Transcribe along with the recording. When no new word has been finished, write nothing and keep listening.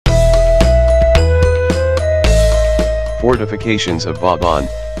Fortifications of Vauban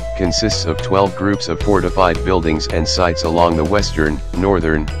consists of 12 groups of fortified buildings and sites along the western,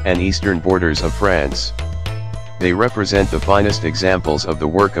 northern, and eastern borders of France. They represent the finest examples of the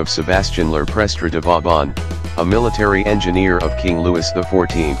work of Sébastien Le Prestre de Vauban, a military engineer of King Louis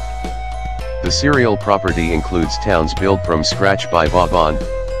XIV. The serial property includes towns built from scratch by Vauban,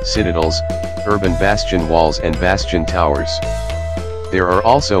 citadels, urban bastion walls and bastion towers. There are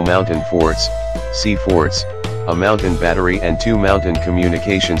also mountain forts, sea forts, a mountain battery and 2 mountain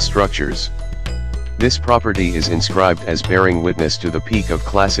communication structures. This property is inscribed as bearing witness to the peak of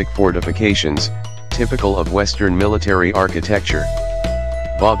classic fortifications, typical of Western military architecture.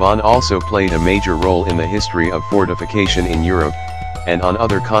 Vauban also played a major role in the history of fortification in Europe, and on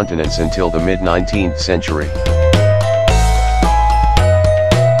other continents until the mid-19th century.